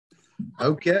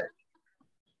Okay.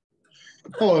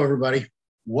 Hello, everybody.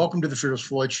 Welcome to the Fearless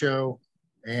Floyd Show.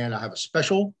 And I have a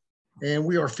special, and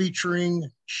we are featuring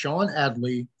Sean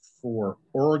Adley for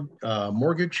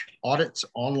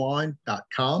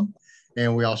mortgageauditsonline.com.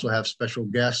 And we also have special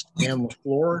guest Ann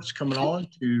LaFleur is coming on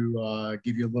to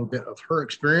give you a little bit of her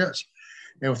experience.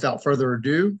 And without further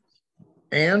ado,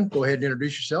 Ann, go ahead and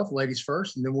introduce yourself, ladies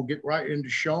first, and then we'll get right into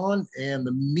Sean and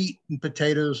the meat and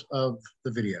potatoes of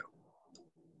the video.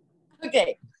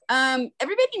 Okay.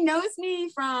 Everybody knows me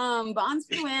from Bonds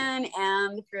for the Win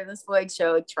and the Fearless Floyd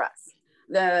Show Trust.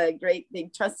 The great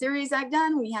big trust series I've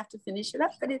done. We have to finish it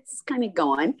up, but it's kind of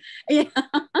going. Yeah.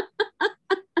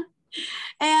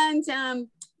 And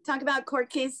talk about court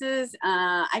cases.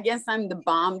 I guess I'm the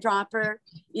bomb dropper,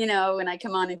 you know, when I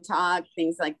come on and talk,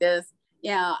 things like this.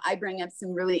 Yeah, I bring up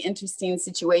some really interesting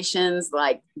situations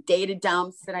like data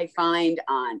dumps that I find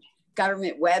on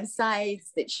government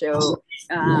websites that show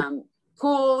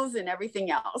pools and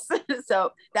everything else.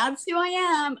 So that's who I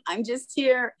am. I'm just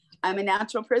here. I'm a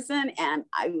natural person and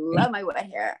I love my wet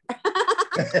hair.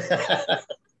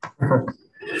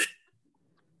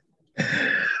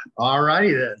 All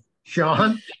righty then.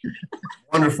 Sean?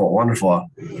 Wonderful, wonderful.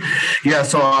 Yeah,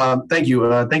 so thank you.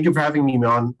 Thank you for having me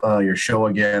on your show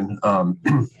again.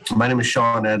 My name is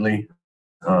Sean Adley,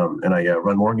 and I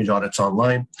run mortgage audits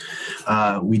online.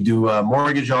 We do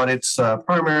mortgage audits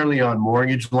primarily on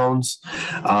mortgage loans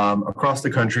across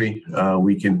the country.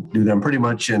 We can do them pretty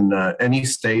much in any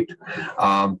state.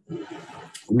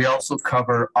 We also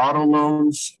cover auto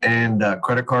loans and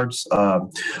credit cards,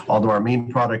 although our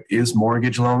main product is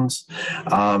mortgage loans.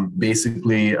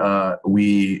 Basically,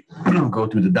 we go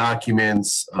through the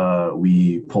documents,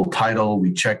 we pull title,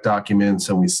 we check documents,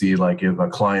 and we see like if a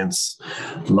client's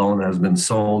loan has been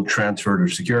sold, transferred, or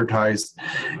securitized.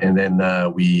 And then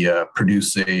we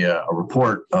produce a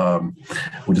report,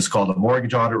 which is called a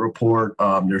mortgage audit report.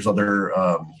 There's other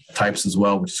types as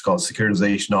well, which is called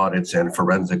securitization audits and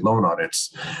forensic loan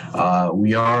audits.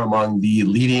 We are among the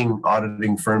leading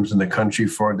auditing firms in the country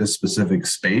for this specific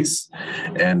space.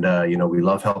 And, you know, we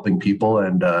love helping people,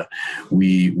 and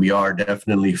we are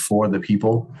definitely for the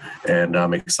people. And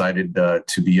I'm excited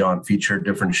to be on featured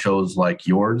different shows like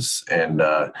yours, and,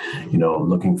 you know,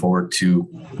 looking forward to,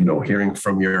 you know, hearing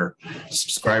from your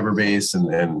subscriber base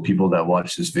and people that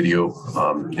watch this video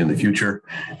in the future.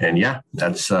 And yeah,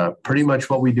 that's pretty much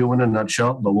what we do in a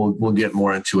nutshell, but we'll get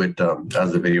more into it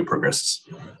as the video progresses.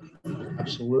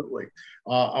 Absolutely.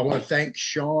 I want to thank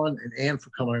Sean and Ann for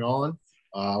coming on.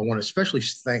 I want to especially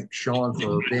thank Sean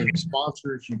for being a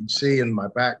sponsor. As you can see in my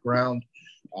background,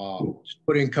 just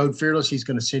put in code Fearless. He's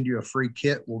going to send you a free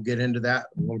kit. We'll get into that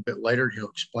a little bit later. He'll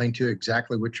explain to you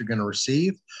exactly what you're going to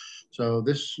receive. So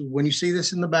this, when you see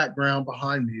this in the background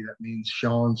behind me, that means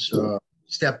Sean's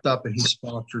stepped up and he's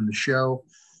sponsoring the show.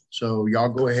 So y'all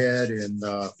go ahead and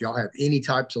if y'all have any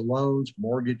types of loans,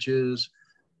 mortgages,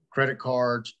 credit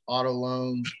cards, auto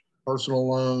loans, personal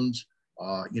loans,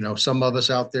 you know, some of us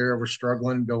out there, we're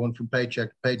struggling going from paycheck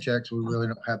to paycheck. So we really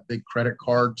don't have big credit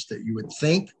cards that you would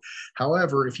think.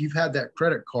 However, if you've had that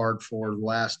credit card for the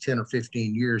last 10 or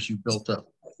 15 years, you've built up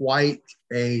quite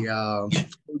a,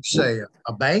 let's say,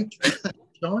 a bank,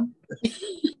 Sean.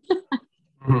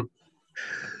 Mm-hmm.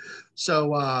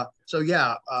 So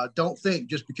yeah, don't think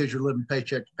just because you're living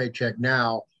paycheck to paycheck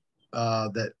now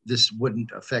that this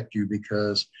wouldn't affect you,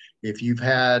 because if you've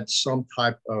had some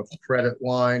type of credit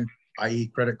line,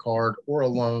 i.e. credit card or a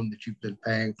loan that you've been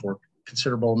paying for a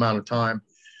considerable amount of time,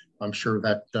 I'm sure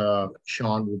that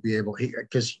Sean will be able,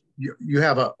 because you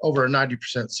have over a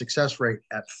 90% success rate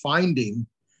at finding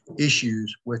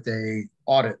issues with a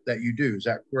audit that you do. Is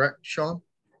that correct, Sean?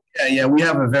 Yeah, we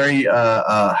have a very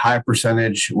high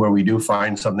percentage where we do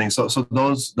find something. So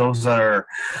those that are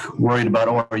worried about,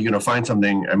 oh, are you going to find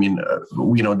something? I mean,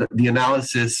 you know, the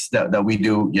analysis that we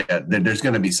do, yeah, there's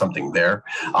going to be something there.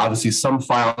 Obviously, some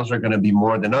files are going to be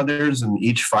more than others, and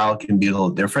each file can be a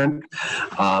little different.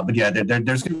 But yeah,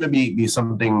 there's going to be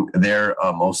something there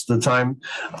most of the time.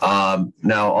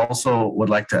 Now, also would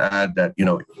like to add that, you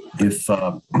know, if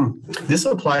this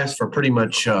applies for pretty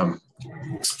much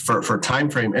for time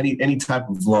frame, any type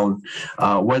of loan,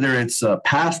 whether it's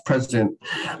past, present,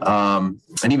 and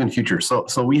even future.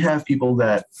 So we have people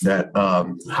that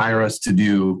hire us to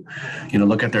do, you know,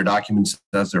 look at their documents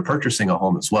as they're purchasing a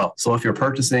home as well. So if you're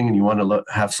purchasing and you want to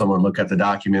have someone look at the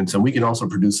documents, and we can also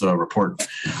produce a report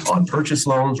on purchase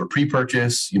loans or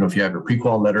pre-purchase, you know, if you have your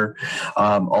pre-qual letter.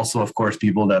 Also, of course,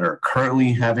 people that are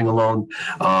currently having a loan,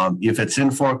 if it's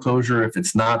in foreclosure, if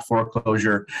it's not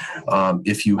foreclosure,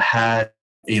 if you had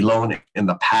a loan in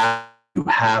the past, you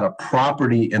had a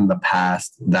property in the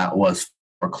past that was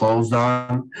closed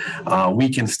on, we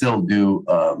can still do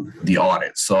the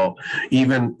audit. So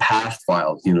even past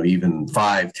files, even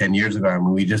 5-10 years ago, I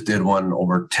mean, we just did one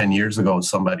over 10 years ago.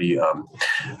 Somebody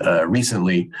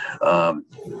recently,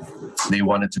 they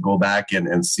wanted to go back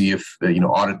and see if,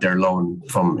 audit their loan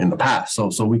from in the past.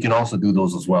 So we can also do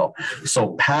those as well.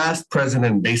 So past, present,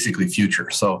 and basically future.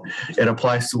 So it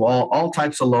applies to all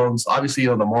types of loans. Obviously,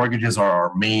 the mortgages are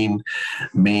our main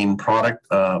product.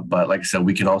 But like I said,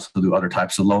 we can also do other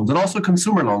types of loans and also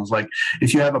consumer loans. Like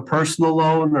if you have a personal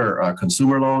loan or a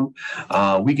consumer loan,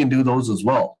 we can do those as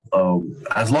well.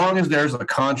 As long as there's a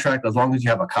contract, as long as you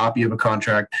have a copy of a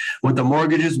contract. With the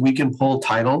mortgages, we can pull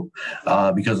title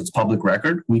because it's public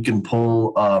record. We can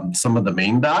pull some of the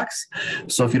main docs.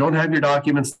 So if you don't have your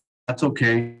documents, that's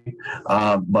okay.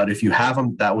 But if you have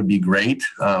them, that would be great.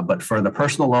 But for the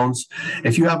personal loans,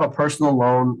 if you have a personal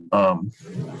loan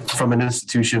from an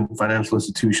institution, financial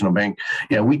institution, or bank,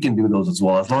 yeah, we can do those as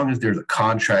well, as long as there's a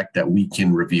contract that we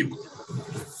can review.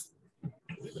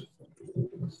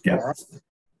 Yeah.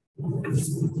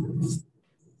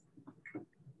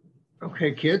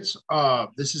 Okay, kids.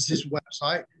 This is his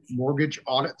website,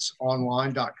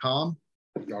 mortgageauditsonline.com.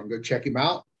 Y'all can go check him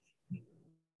out.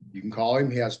 You can call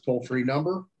him. He has a toll-free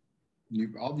number.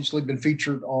 You've obviously been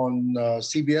featured on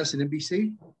CBS and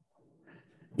NBC.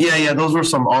 Yeah. Those were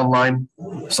some online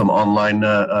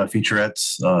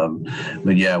featurettes.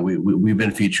 But yeah, we've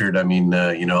been featured. I mean,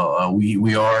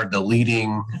 we are the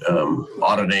leading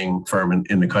auditing firm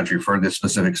in the country for this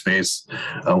specific space.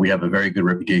 We have a very good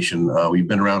reputation. We've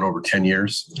been around over 10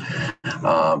 years.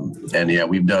 And yeah,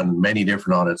 we've done many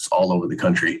different audits all over the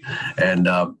country. And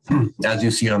as you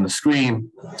see on the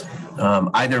screen,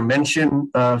 either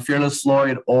mention Fearless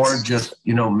Floyd or just,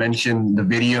 mention the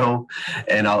video,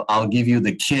 and I'll give you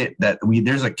the kit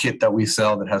there's a kit that we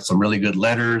sell that has some really good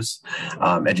letters,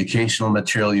 educational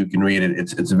material. You can read it.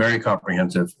 It's very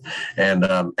comprehensive, and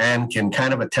Anne can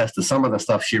kind of attest to some of the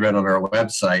stuff she read on our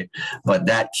website. But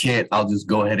that kit, I'll just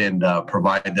go ahead and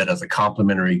provide that as a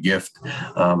complimentary gift,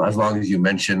 as long as you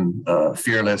mention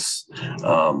Fearless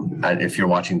if you're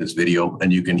watching this video,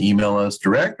 and you can email us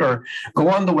direct or go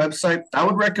on the website. I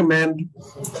would recommend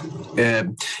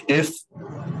if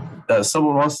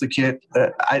someone wants the kit,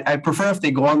 I prefer if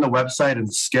they go on the website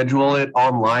and schedule it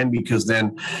online, because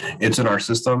then it's in our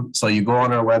system. So you go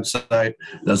on our website,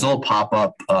 there's a little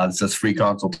pop-up that says free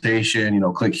consultation,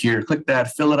 click here, click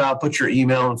that, fill it out, put your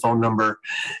email and phone number,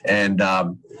 and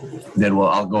then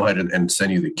I'll go ahead and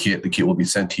send you the kit. The kit will be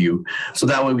sent to you. So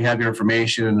that way we have your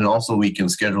information, and also we can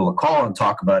schedule a call and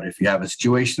talk about if you have a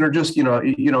situation, or just,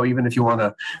 even if you want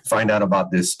to find out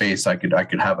about this space, I could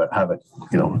have a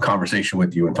conversation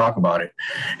with you and talk about it.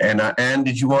 And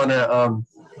did you want to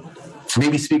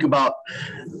maybe speak about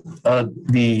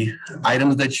the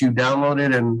items that you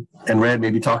downloaded and read,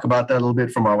 maybe talk about that a little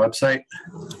bit from our website?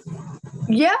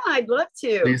 Yeah, I'd love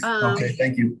to. Please. Okay,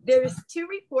 thank you. There's 2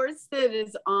 reports that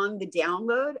is on the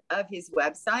download of his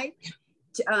website.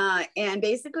 And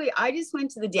basically, I just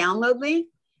went to the download link,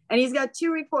 and he's got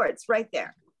 2 reports right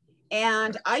there.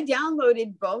 And I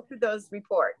downloaded both of those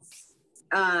reports.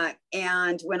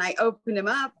 And when I opened them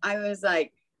up, I was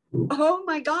like, oh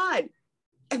my God,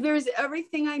 there's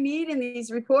everything I need in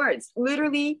these reports.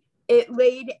 Literally, it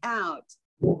laid out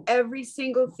every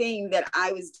single thing that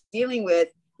I was dealing with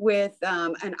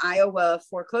an Iowa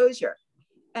foreclosure.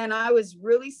 And I was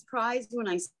really surprised when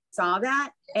I saw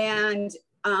that. And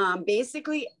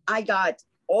basically, I got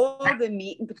all the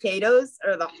meat and potatoes,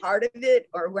 or the heart of it,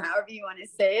 or however you want to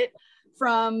say it,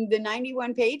 from the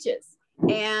 91 pages.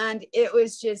 And it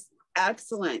was just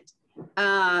excellent.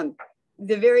 The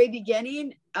very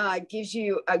beginning gives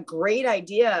you a great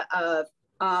idea of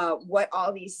what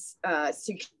all these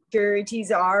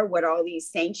securities are, what all these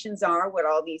sanctions are, what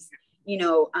all these,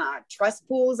 trust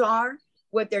pools are,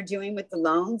 what they're doing with the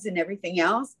loans and everything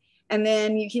else. And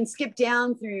then you can skip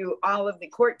down through all of the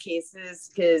court cases,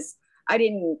 because I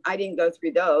didn't go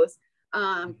through those.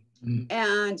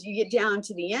 And you get down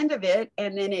to the end of it,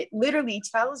 and then it literally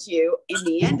tells you in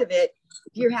the end of it,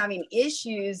 if you're having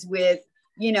issues with,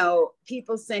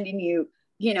 people sending you,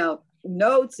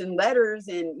 notes and letters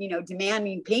and,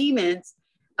 demanding payments,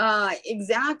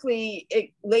 exactly,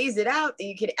 it lays it out that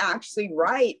you could actually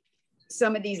write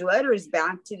some of these letters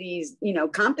back to these,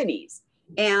 companies,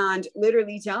 and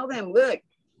literally tell them, look,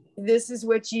 this is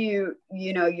what you're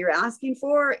asking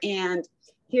for, and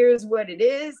here's what it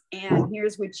is, and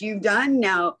here's what you've done.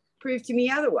 Now prove to me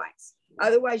otherwise.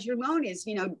 Otherwise, your loan is,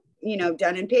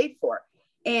 done and paid for.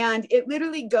 And it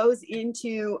literally goes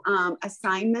into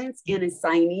assignments and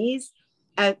assignees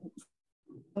at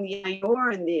the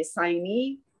IOR and the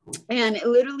assignee, And it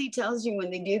literally tells you when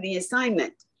they do the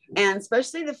assignment, and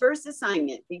especially the first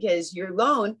assignment, because your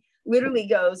loan literally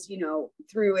goes, you know,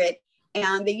 through it.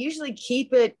 And they usually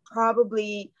keep it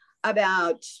probably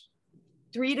about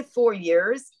 3 to 4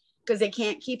 years, because they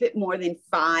can't keep it more than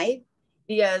 5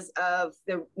 because of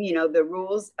the, you know, the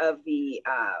rules of the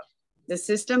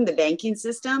system, the banking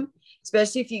system,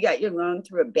 especially if you got your loan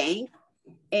through a bank.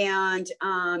 And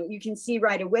you can see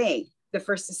right away the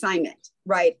first assignment,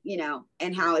 right, you know,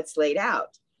 and how it's laid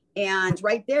out. And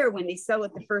right there, when they sell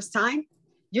it the first time,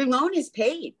 your loan is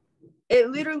paid. It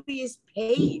literally is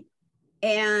paid.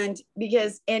 And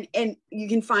because, and you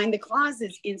can find the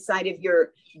clauses inside of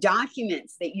your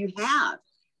documents that you have,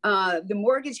 the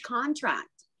mortgage contract.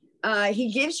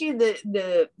 He gives you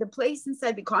the place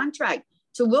inside the contract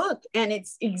to look, and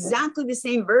it's exactly the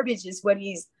same verbiage as what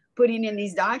he's putting in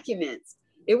these documents.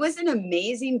 It was an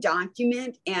amazing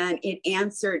document, and it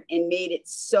answered and made it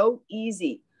so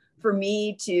easy for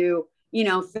me to, you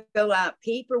know, fill out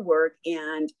paperwork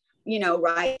and, you know,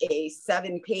 write a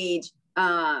 7-page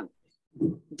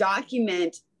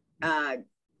document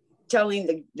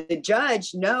telling the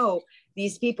judge, no,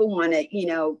 these people want to, you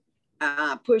know,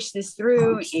 push this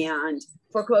through and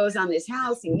foreclose on this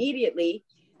house immediately.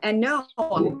 And no, I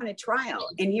want a trial.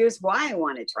 And here's why I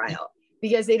want a trial,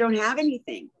 because they don't have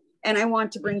anything. And I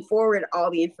want to bring forward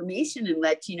all the information and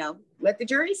let the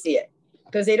jury see it,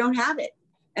 because they don't have it.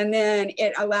 And then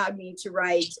it allowed me to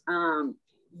write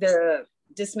the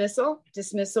dismissal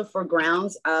for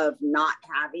grounds of not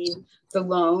having the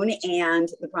loan and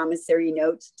the promissory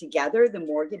note together, the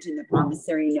mortgage and the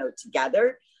promissory note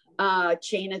together.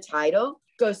 Chain of title,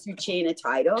 goes through chain of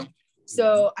title.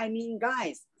 So, I mean,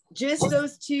 guys, just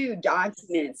those 2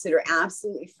 documents that are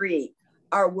absolutely free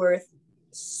are worth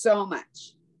so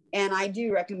much. And I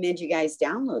do recommend you guys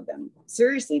download them.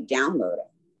 Seriously, download it.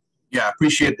 Yeah, I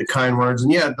appreciate the kind words.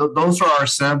 And yeah, those are our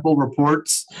sample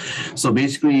reports. So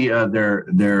basically,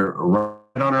 they're right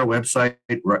on our website.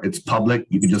 It's public.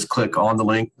 You can just click on the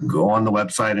link, go on the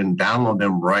website, and download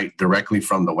them right directly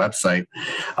from the website.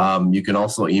 You can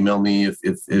also email me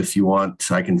if you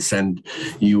want. I can send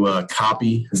you a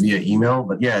copy via email.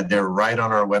 But yeah, they're right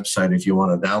on our website if you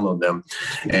want to download them.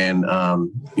 And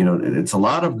you know, it's a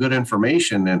lot of good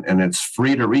information, and it's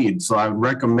free to read. So I would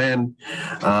recommend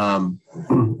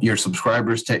your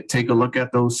subscribers take a look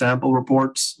at those sample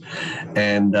reports.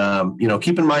 And you know,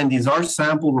 keep in mind, these are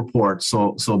sample reports.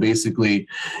 So basically,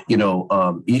 you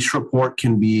know, each report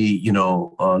can be, you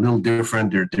know, a little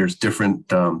different. There's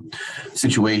different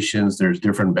situations. There's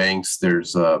different banks.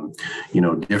 There's you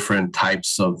know, different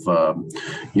types of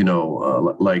you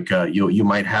know, you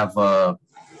might have a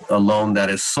loan that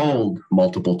is sold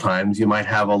multiple times. You might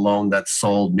have a loan that's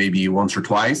sold maybe once or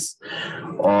twice,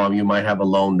 or you might have a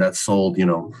loan that's sold, you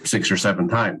know, 6 or 7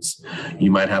 times.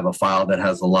 You might have a file that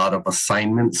has a lot of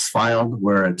assignments filed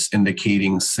where it's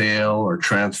indicating sale or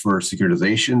transfer or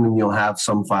securitization, and you'll have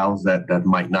some files that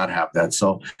might not have that.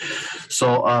 So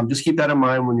just keep that in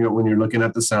mind when you're looking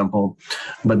at the sample.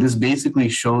 But this basically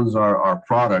shows our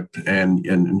product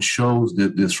and shows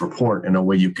this report in a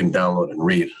way you can download and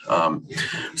read.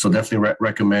 So definitely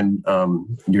recommend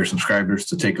your subscribers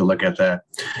to take a look at that.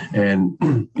 And,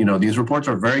 you know, these reports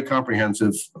are very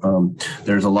comprehensive.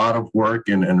 There's a lot of work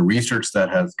and research that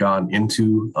has gone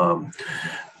into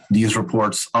these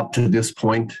reports up to this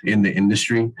point in the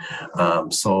industry.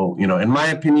 So, you know, in my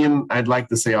opinion, I'd like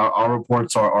to say our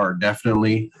reports are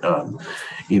definitely,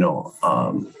 you know,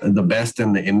 the best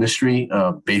in the industry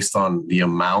based on the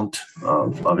amount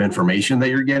of information that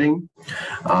you're getting.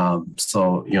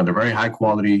 So, you know, they're very high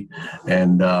quality,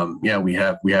 and yeah, we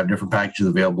have different packages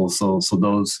available. So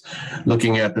those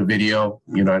looking at the video,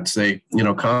 you know, I'd say, you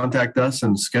know, contact us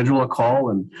and schedule a call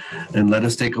and let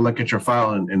us take a look at your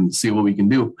file and see what we can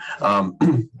do.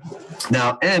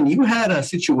 Now, Ann, you had a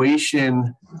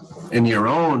situation in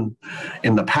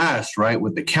the past, right,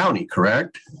 with the county,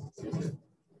 correct?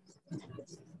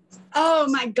 Oh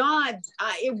my God,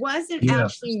 it wasn't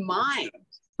actually mine.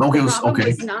 Okay, the problem okay.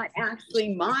 was not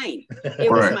actually mine.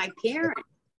 It was my parents.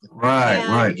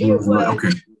 Right. It was, okay.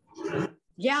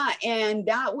 Yeah, and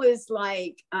that was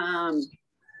like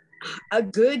a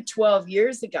good 12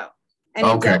 years ago. And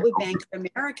it dealt with Bank of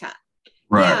America.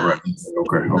 Right.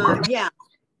 Okay. Yeah.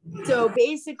 So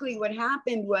basically what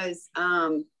happened was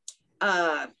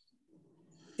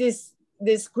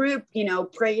this group, you know,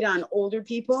 preyed on older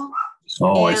people.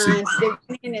 Oh, I see. And they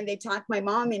went in and they talked my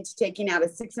mom into taking out a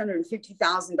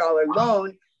 $650,000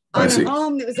 loan on a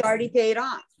home that was already paid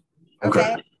off.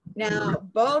 Okay. Now,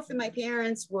 both of my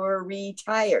parents were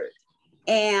retired.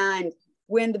 And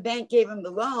when the bank gave him the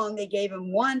loan, they gave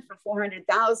him one for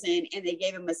 400,000 and they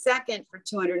gave him a second for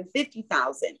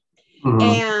 250,000.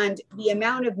 And the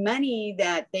amount of money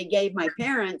that they gave my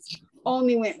parents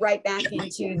only went right back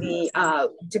into the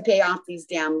to pay off these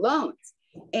damn loans.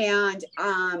 And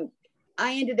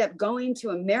I ended up going to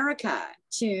America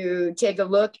to take a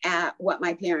look at what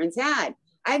my parents had.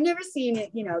 I've never seen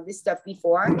it, you know, this stuff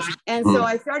before. And so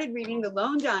I started reading the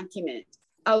loan document,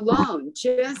 a loan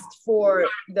just for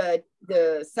the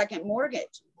second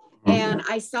mortgage. And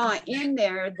I saw in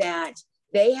there that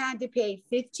they had to pay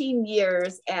 15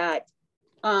 years at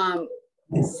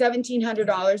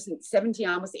 $1,700 and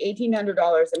almost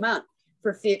 $1,800 a month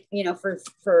for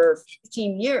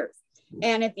 15 years.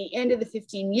 And at the end of the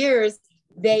 15 years,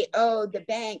 they owed the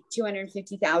bank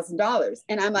 $250,000.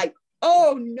 And I'm like,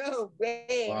 oh, no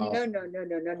way. Wow.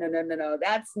 No.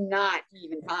 That's not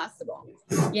even possible,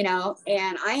 you know?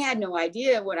 And I had no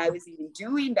idea what I was even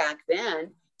doing back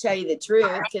then, tell you the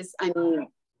truth, because I mean,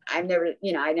 I never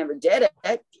did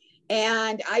it.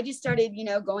 And I just started, you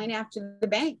know, going after the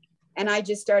bank. And I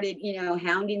just started, you know,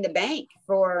 hounding the bank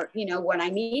for, you know, what I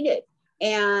needed.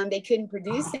 And they couldn't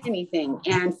produce anything.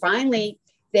 And finally,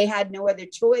 they had no other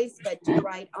choice but to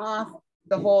write off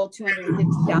the whole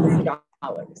 $250,000.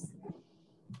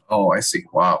 Oh, I see.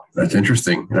 Wow. That's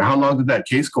interesting. And how long did that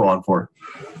case go on for?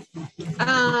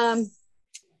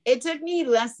 It took me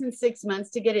less than 6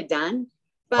 months to get it done.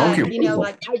 But, okay, you know,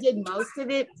 like I did most of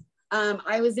it.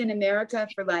 I was in America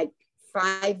for like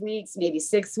 5 weeks, maybe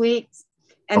 6 weeks.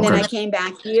 And then I came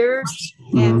back here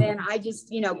and then I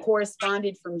just, you know,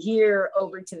 corresponded from here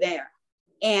over to there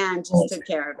and just took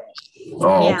care of it.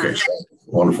 Oh, yeah. Okay.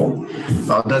 Wonderful.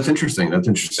 That's interesting. That's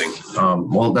interesting.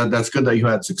 Well, that's good that you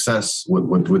had success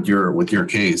with your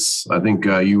case. I think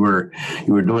you were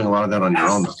doing a lot of that on your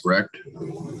own, correct?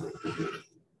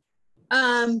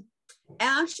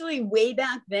 Actually, way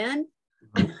back then,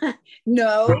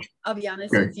 no, I'll be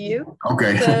honest with you.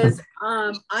 Okay. Because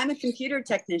I'm a computer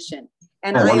technician.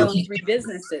 And I own 3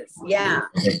 businesses. Yeah.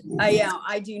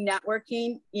 I do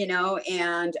networking, you know,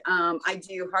 and I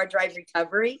do hard drive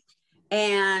recovery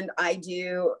and I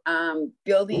do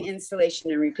building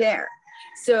installation and repair.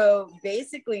 So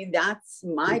basically that's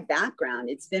my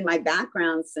background. It's been my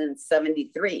background since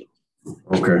 73.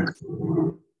 Okay.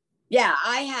 Yeah.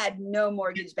 I had no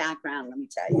mortgage background, let me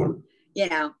tell you. You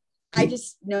know, I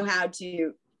just know how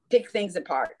to pick things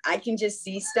apart. I can just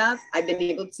see stuff. I've been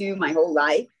able to my whole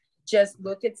life. Just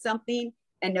look at something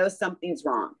and know something's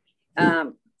wrong.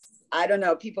 I don't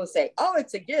know. People say, oh,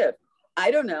 it's a gift. I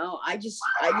don't know. I just,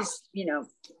 you know,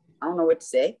 I don't know what to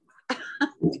say.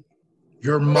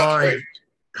 Her mind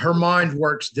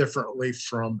works differently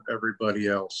from everybody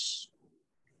else.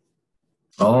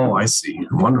 Oh, I see.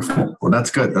 Wonderful. Well,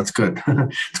 that's good. That's good.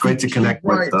 It's great to connect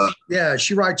with. Yeah,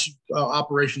 she writes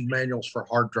operation manuals for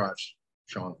hard drives,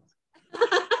 Sean.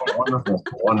 Wonderful.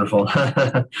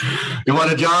 You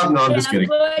want a job? No, I'm just kidding.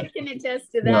 Floyd can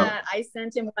attest to that. Yeah. I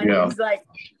sent him one. Yeah. He's like,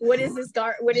 what is this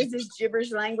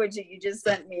gibberish language that you just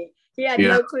sent me? He had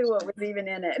no clue what was even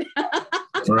in it.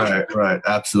 Right.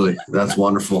 Absolutely. That's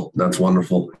wonderful.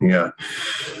 Yeah.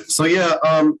 So yeah,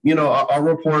 you know, our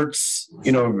reports,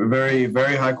 you know, very,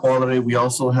 very high quality. We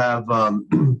also have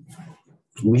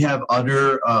we have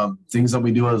other things that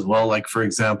we do as well. Like, for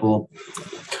example,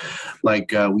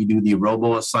 we do the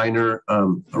robo-assigner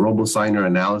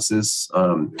analysis.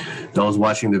 Those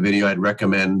watching the video, I'd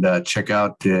recommend check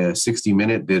out 60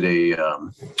 Minute did a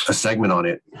segment on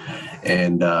it.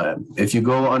 And if you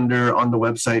go on the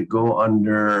website, go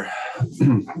under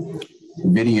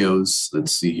videos.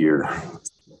 Let's see here.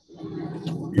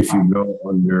 If you go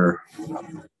under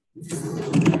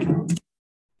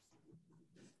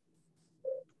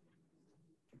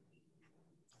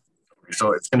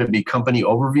so it's going to be company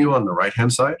overview on the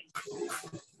right-hand side.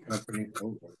 Company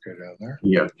okay, down there.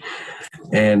 Yeah.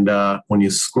 And when you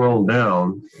scroll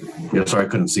down, sorry, I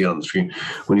couldn't see it on the screen.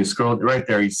 When you scroll right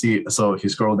there, you see, so if you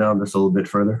scroll down just a little bit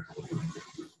further,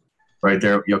 right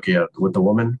there. Okay, with the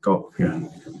woman, go.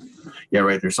 Yeah,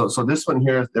 right there. So this one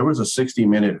here, there was a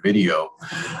 60-minute video.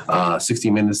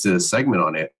 60 Minutes did a segment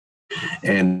on it.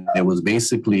 And it was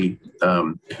basically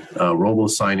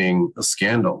robo-signing a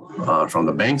scandal from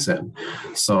the bank's end.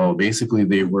 So basically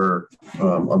they were,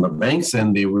 on the bank's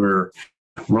end, they were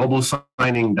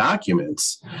robo-signing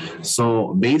documents.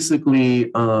 So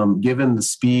basically, given the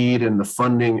speed and the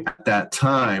funding at that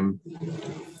time,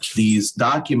 these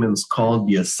documents called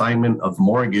the assignment of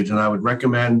mortgage. And I would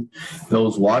recommend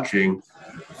those watching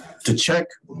to check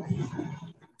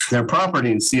their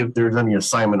property and see if there's any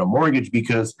assignment of mortgage,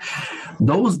 because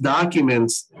those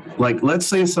documents, like let's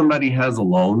say somebody has a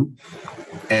loan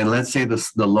and let's say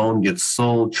the loan gets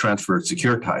sold, transferred,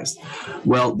 securitized.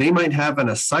 Well, they might have an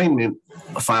assignment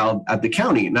filed at the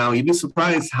county. Now, you'd be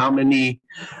surprised how many,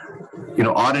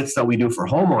 audits that we do for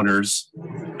homeowners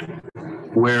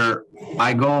where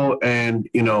I go and,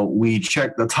 we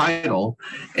check the title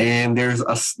and there's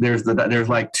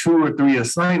like 2 or 3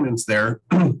 assignments there.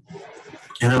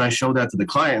 And then I show that to the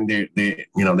client.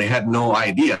 They had no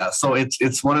idea. So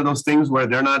it's one of those things where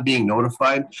they're not being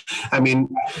notified. I mean,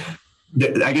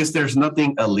 I guess there's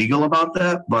nothing illegal about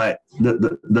that, but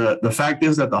the fact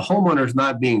is that the homeowner is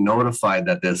not being notified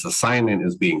that this assignment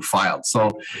is being filed. So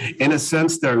in a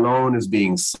sense, their loan is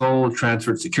being sold,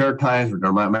 transferred, securitized, or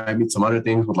there might be some other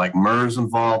things with like MERS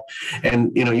involved.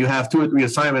 And, you have 2 or 3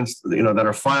 assignments, that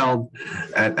are filed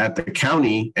at the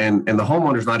county, and the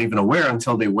homeowner's not even aware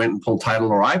until they went and pulled title,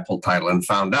 or I pulled title and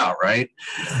found out, right?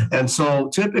 And so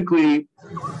typically,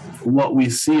 what we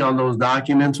see on those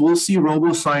documents, we'll see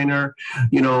robo-signer,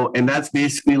 and that's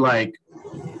basically like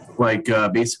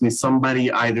basically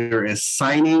somebody either is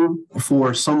signing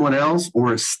for someone else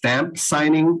or is stamp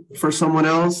signing for someone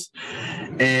else.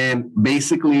 And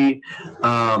basically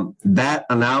that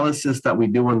analysis that we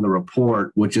do in the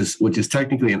report, which is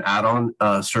technically an add-on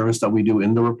service that we do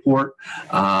in the report,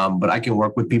 but I can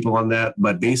work with people on that.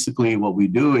 But basically what we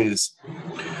do is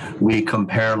we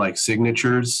compare like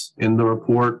signatures in the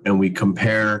report, and we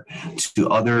compare to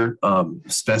other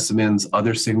specimens,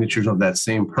 other signatures of that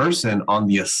same person on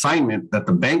the assignment that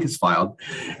the bank has filed,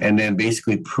 and then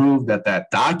basically prove that that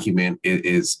document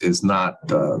is not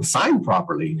signed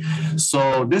properly.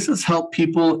 So this has helped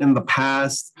people in the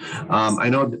past. I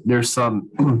know there's some,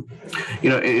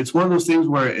 it's one of those things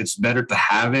where it's better to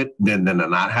have it than to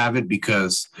not have it,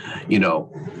 because,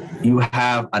 you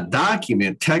have a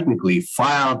document technically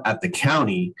filed at the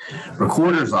county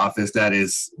recorder's office that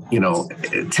is,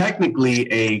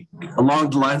 technically along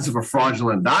the lines of a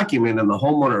fraudulent document, and the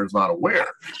homeowner is not aware.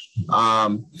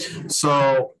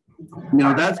 So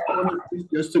that's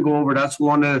just to go over. That's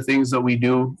one of the things that we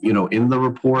do, in the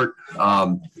report.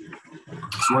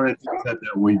 It's one of the things that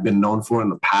we've been known for in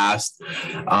the past.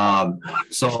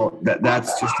 So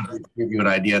that's just to give you an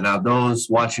idea. Now, those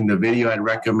watching the video, I'd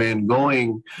recommend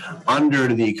going under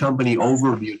the company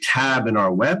overview tab in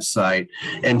our website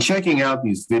and checking out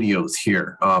these videos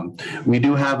here. We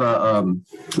do have the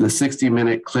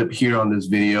 60-minute clip here on this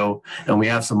video, and we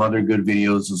have some other good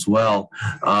videos as well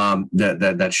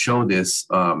that show this.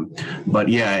 But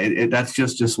yeah, that's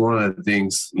just one of the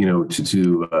things,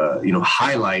 to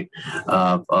highlight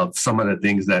of some of the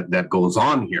things that goes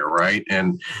on here, right?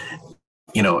 And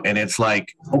and it's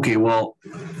like, okay, well,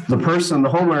 the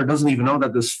homeowner doesn't even know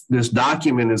that this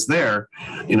document is there.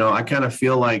 I kind of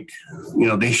feel like,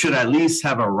 they should at least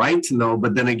have a right to know.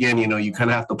 But then again, you kind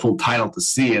of have to pull title to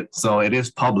see it. So it is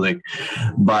public.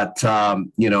 But,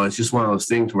 it's just one of those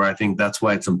things where I think that's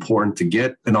why it's important to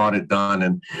get an audit done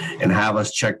and have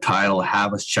us check title,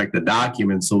 have us check the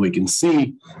document so we can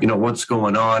see, what's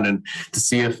going on, and to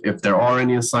see if there are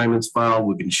any assignments filed.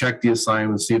 We can check the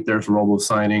assignments, see if there's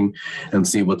robo-signing, and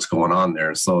see what's going on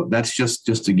there. So that's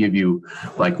just to give you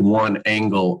like one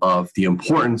angle of the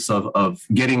importance of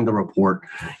getting the report,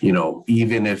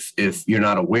 even if you're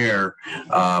not aware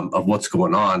of what's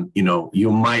going on,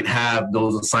 you might have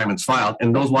those assignments filed.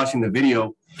 And those watching the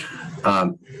video,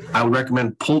 I would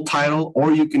recommend pull title,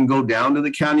 or you can go down to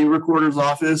the county recorder's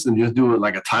office and just do it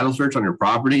like a title search on your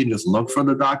property and just look for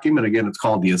the document. Again, it's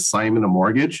called the assignment of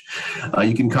mortgage.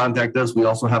 You can contact us. We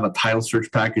also have a title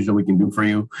search package that we can do for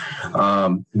you.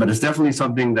 But it's definitely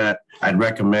something that I'd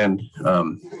recommend,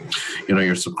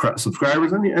 your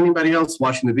subscribers, anybody else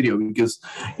watching the video, because,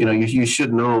 you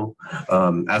should know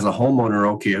as a homeowner,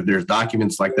 okay, if there's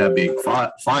documents like that being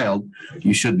filed,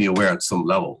 you should be aware at some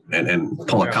level and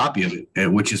pull a copy of it,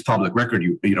 which is public record.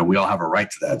 We all have a right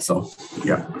to that. So,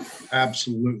 yeah.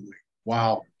 Absolutely.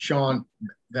 Wow. Sean,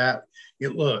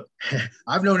 look,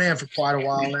 I've known Ann for quite a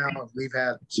while now. We've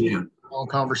had some long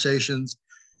conversations,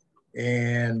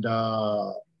 and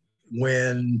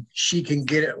when she can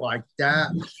get it like that,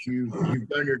 you've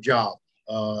done your job.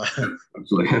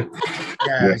 Absolutely.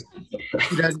 Yeah,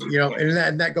 she doesn't,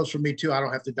 and that goes for me too. I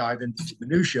don't have to dive into the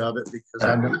minutia of it because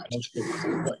I know most of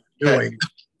what you're doing,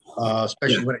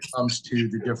 especially when it comes to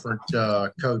the different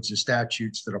codes and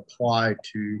statutes that apply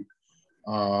to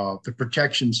the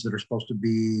protections that are supposed to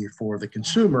be for the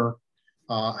consumer.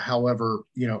 However,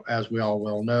 as we all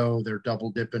well know, they're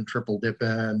double dipping, triple dipping,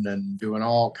 and doing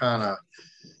all kind of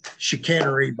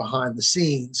chicanery behind the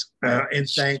scenes. And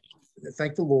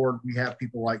thank the Lord, we have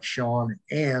people like Sean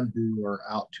and Ann who are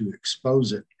out to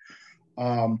expose it.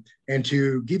 And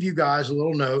to give you guys a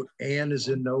little note, Ann is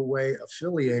in no way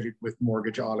affiliated with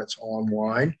Mortgage Audits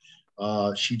Online.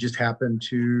 She just happened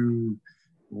to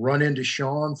run into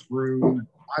Sean through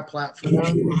my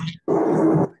platform.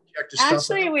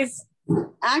 Actually, it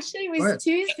was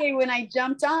Tuesday when I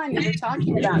jumped on. You were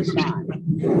talking about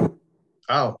Sean.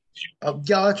 Oh,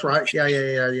 yeah, that's right. Yeah. I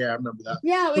remember that.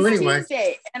 Yeah, it was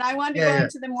Tuesday, and I wanted to go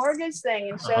into the mortgage thing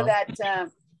and show that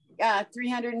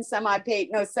 300 and some odd page,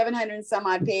 no, 700 and some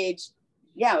odd page.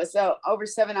 Yeah, it was over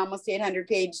almost 800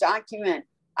 page document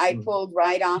I pulled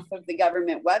right off of the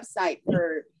government website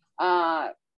for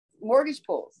mortgage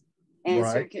pools and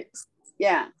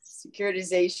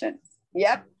securitization.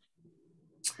 Yep.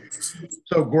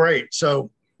 So great.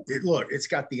 So look, it's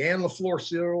got the Ann LaFleur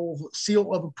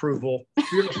seal of approval.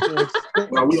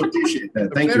 Well, we appreciate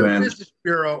that. Thank you, Ann. Business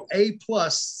Bureau A+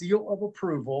 seal of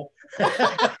approval.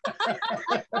 Yeah,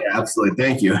 absolutely.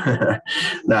 Thank you.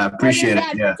 No, I appreciate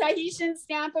it. Yeah. Tahitian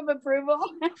stamp of approval.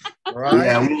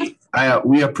 Right. Yeah,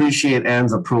 we appreciate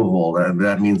Ann's approval.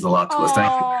 That means a lot to us.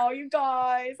 Thank you. Oh, you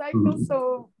guys, I feel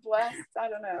so blessed. I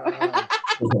don't know.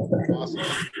 Awesome.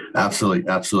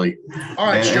 Absolutely. All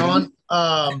right, Sean.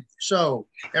 So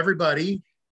everybody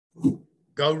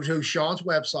go to Sean's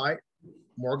website,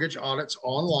 Mortgage Audits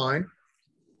Online,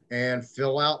 and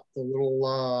fill out the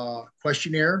little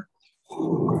questionnaire.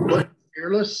 Put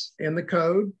Fearless in the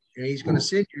code, and he's going to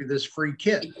send you this free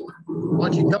kit. Why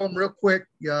don't you tell him real quick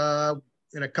in a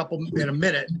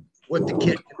minute what the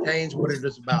kit contains, what it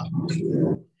is about.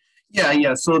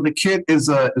 Yeah. So the kit is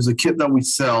a kit that we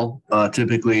sell.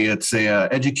 Typically, it's a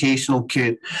educational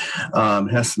kit.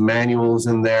 It has some manuals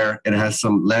in there. It has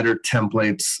some letter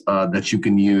templates that you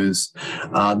can use.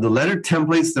 The letter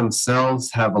templates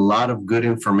themselves have a lot of good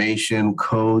information,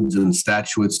 codes, and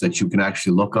statutes that you can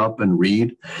actually look up and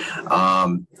read.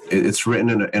 It's written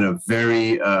in a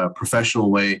very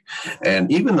professional way, and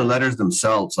even the letters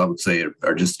themselves, I would say,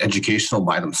 are just educational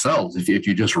by themselves. If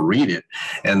you just read it,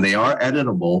 and they are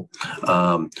editable.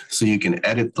 So you can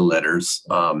edit the letters.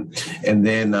 And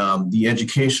then the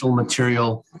educational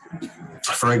material,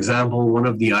 for example, one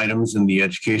of the items in the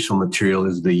educational material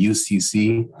is the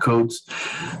UCC codes.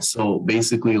 So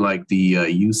basically like the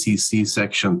UCC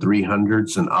section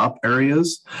 300s and up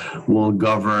areas will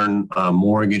govern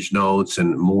mortgage notes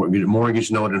and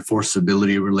mortgage note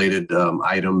enforceability related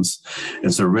items.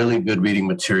 It's a really good reading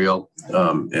material.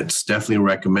 It's definitely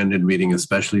recommended reading,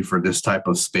 especially for this type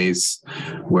of space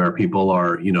where people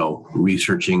are,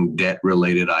 researching debt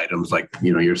related items like,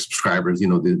 your subscribers,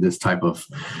 this type of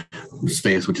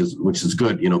space, which is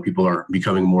good. People are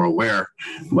becoming more aware,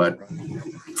 but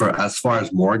for as far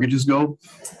as mortgages go,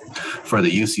 for the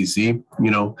UCC,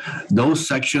 those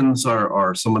sections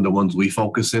are some of the ones we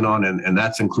focus in on, and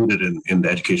that's included in the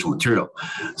educational material.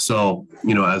 So,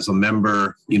 as a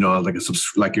member,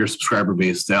 like your subscriber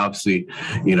base, they obviously,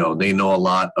 they know a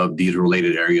lot of these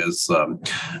related areas,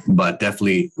 but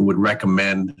definitely would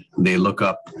recommend they look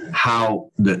up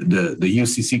how the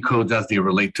UCC codes as they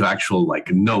relate to actual like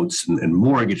notes and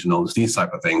mortgage notes, these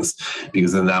type of things,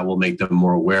 because then that will make them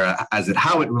more aware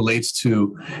how it relates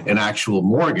to an actual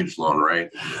mortgage loan, right?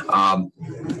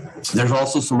 There's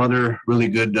also some other really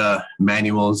good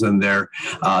manuals in there.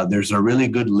 There's a really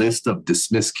good list of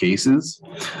dismissed cases.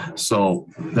 So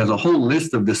there's a whole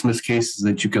list of dismissed cases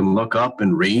that you can look up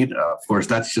and read. Of course,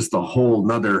 that's just a whole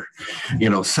nother,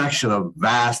 section of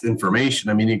vast information.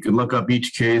 I mean, you can look up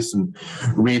each case and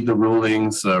read the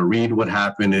rulings, read what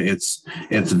happened. It's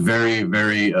very,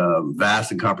 very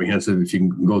vast and comprehensive if you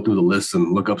can go through the list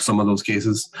and look up some of those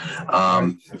cases.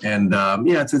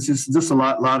 It's just a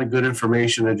lot of good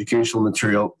information, educational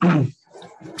material.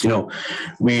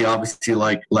 We obviously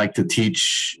like to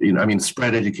teach,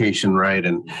 spread education, right?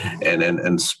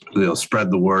 And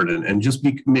spread the word and just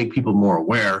make people more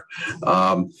aware.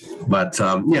 It's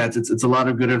a lot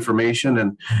of good information.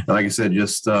 And like I said,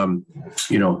 just,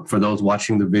 for those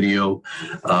watching the video,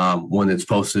 when it's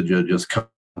posted, just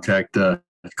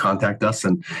contact us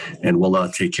and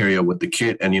we'll take care of you with the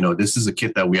kit. And this is a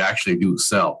kit that we actually do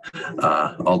sell,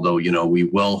 although we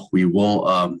will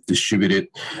distribute it.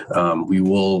 We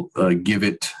will give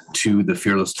it to the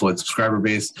Fearless Floyd subscriber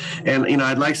base. And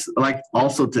I'd like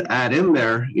also to add in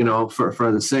there,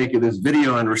 for the sake of this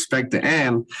video and respect to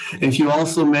Ann, if you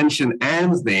also mention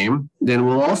Ann's name, then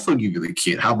we'll also give you the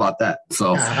kit. How about that?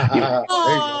 So how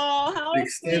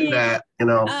extend sweet. that,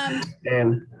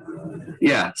 and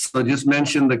yeah, so just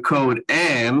mention the code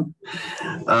Ann,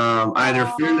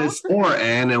 either Fearless or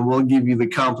Ann, and we'll give you the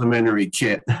complimentary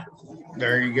kit.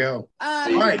 There you go.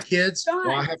 All right, kids. Sean,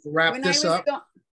 well, I have to wrap this up.